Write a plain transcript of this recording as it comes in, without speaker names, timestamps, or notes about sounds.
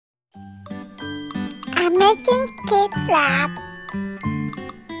are making cake lab.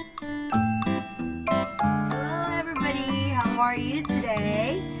 Hello everybody, how are you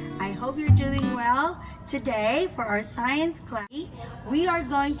today? I hope you're doing well. Today for our science class, we are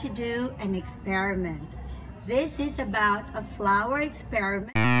going to do an experiment. This is about a flower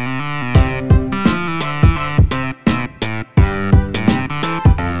experiment.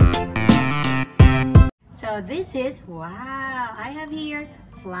 So this is, wow, I have here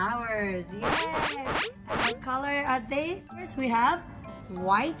flowers, yes. And what color are they? First we have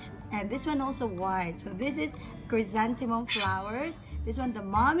white and this one also white. So this is chrysanthemum flowers. This one the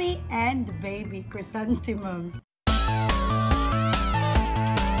mommy and the baby chrysanthemums.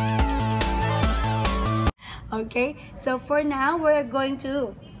 Okay, so for now we're going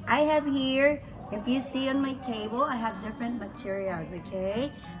to, I have here, if you see on my table, I have different materials,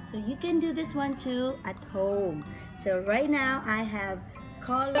 okay? So you can do this one too at home. So right now I have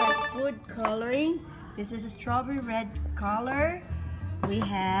food coloring. This is a strawberry red color. We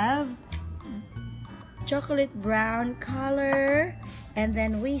have chocolate brown color. And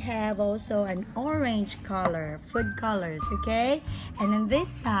then we have also an orange color, food colors, okay? And on this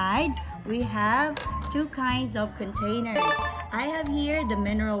side, we have two kinds of containers. I have here the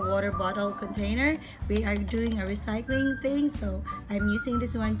mineral water bottle container. We are doing a recycling thing, so I'm using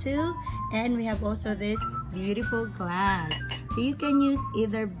this one too. And we have also this beautiful glass. So you can use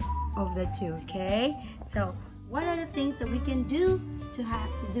either of the two, okay? So what are the things that we can do to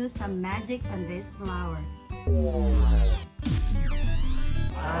do some magic on this flower?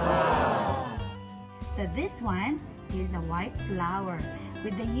 So this one is a white flower.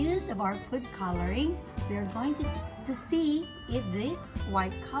 With the use of our food coloring, we are going to see if these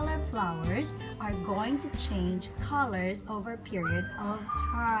white color flowers are going to change colors over a period of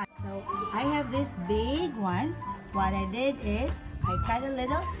time. So I have this big one. What I did is I cut a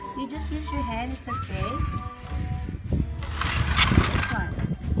little. You just use your hand, it's okay. This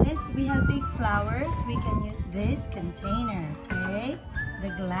one. Since we have big flowers, we can use this container, okay? The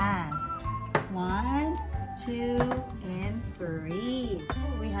glass. 1, 2, and 3.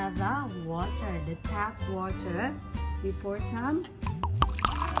 We have the water, the tap water. We pour some.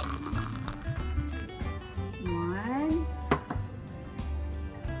 1,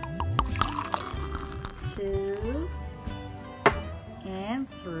 2, and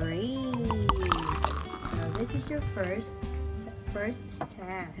 3. So this is your first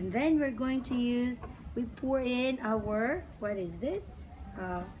step. And then we're going to use, we pour in our, what is this?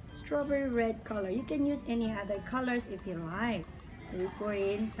 Strawberry red color. You can use any other colors if you like. So we pour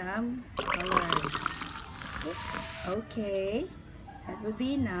in some colors. Oops. Okay, that would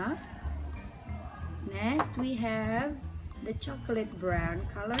be enough. Next we have the chocolate brown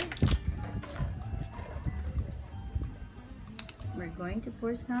color. We're going to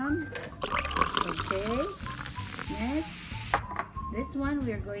pour some. Okay. Next, this one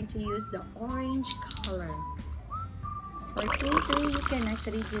we're going to use the orange color. For painting, you can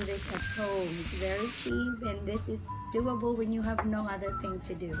actually do this at home. It's very cheap and this is doable when you have no other thing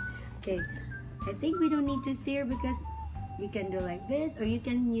to do. Okay, I think we don't need to stir because you can do like this or you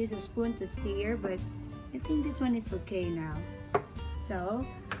can use a spoon to stir, but I think this one is okay now. So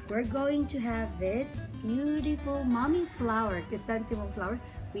we're going to have this beautiful mommy flower, chrysanthemum flower.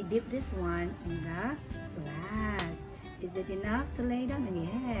 We dip this one in the glass. Is it enough to lay down?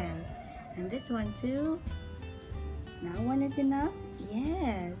 Yes. And this one too. Now one is enough?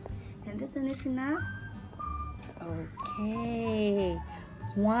 Yes. And this one is enough? Okay.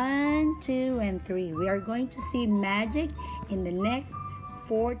 1, 2, and 3. We are going to see magic in the next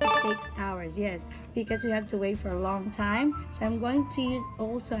 4 to 6 hours. Yes, because we have to wait for a long time. So I'm going to use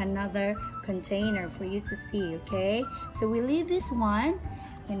also another container for you to see, okay? So we leave this one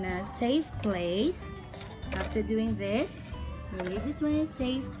in a safe place. After doing this, we leave this one in a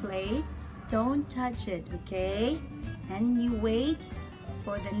safe place. Don't touch it, okay? And you wait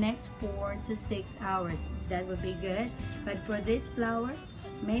for the next 4 to 6 hours. That would be good. But for this flower,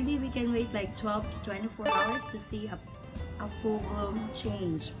 maybe we can wait like 12 to 24 hours to see a full bloom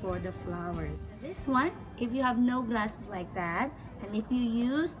change for the flowers. This one, if you have no glasses like that, and if you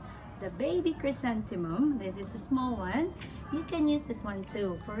use the baby chrysanthemum, this is the small ones, you can use this one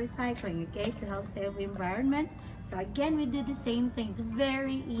too for recycling, okay? To help save the environment. So again, we do the same thing. It's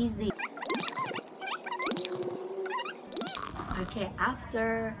very easy. Okay,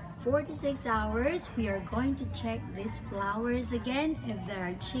 after 4 to 6 hours, we are going to check these flowers again if there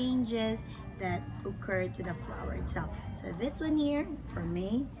are changes that occur to the flower itself. So this one here for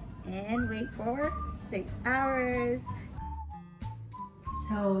me, and wait for 6 hours.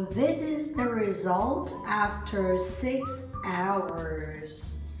 So this is the result after 6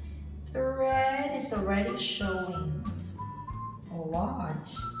 hours. The red is it's already showing a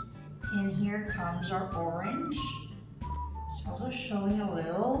lot. And here comes our orange. It's also showing a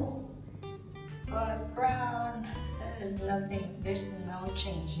little, but brown is nothing. There's no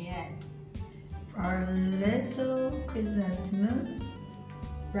change yet. For our little chrysanthemums,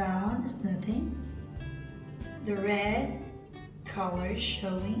 brown is nothing. The red color is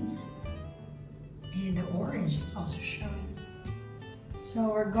showing, and the orange is also showing. So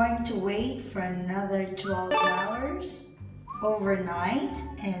we're going to wait for another 12 hours overnight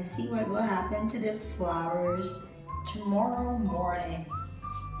and see what will happen to these flowers tomorrow morning.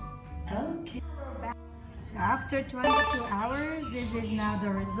 Okay. So after 22 hours, this is now the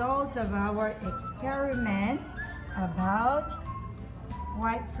result of our experiment about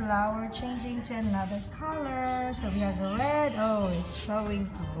white flower changing to another color. So we have the red. Oh, it's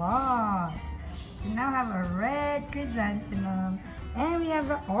showing a lot. So we now have a red chrysanthemum. And we have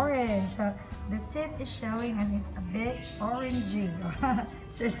the orange. So the tip is showing and it's a bit orangey.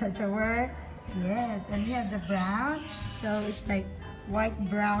 Is there such a word? Yes. And we have the brown. So it's like white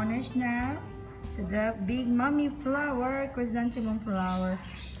brownish now. So the big mummy flower, chrysanthemum flower,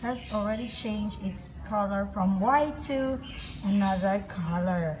 has already changed its color from white to another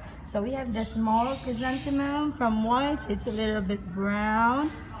color. So we have the small chrysanthemum from white. It's a little bit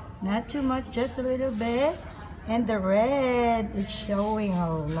brown. Not too much, just a little bit. And the red is showing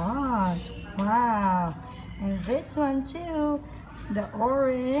a lot. Wow. And this one too, the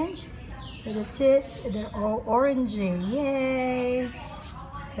orange. So the tips, they're all orangey. Yay.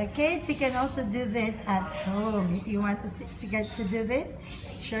 So kids, you can also do this at home. If you want to get to do this,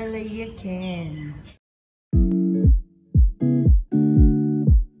 surely you can.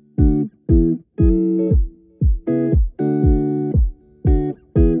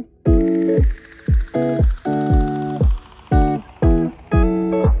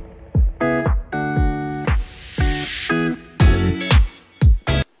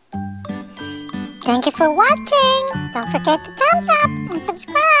 Thank you for watching. Don't forget to thumbs up and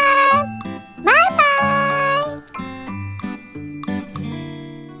subscribe. Bye bye.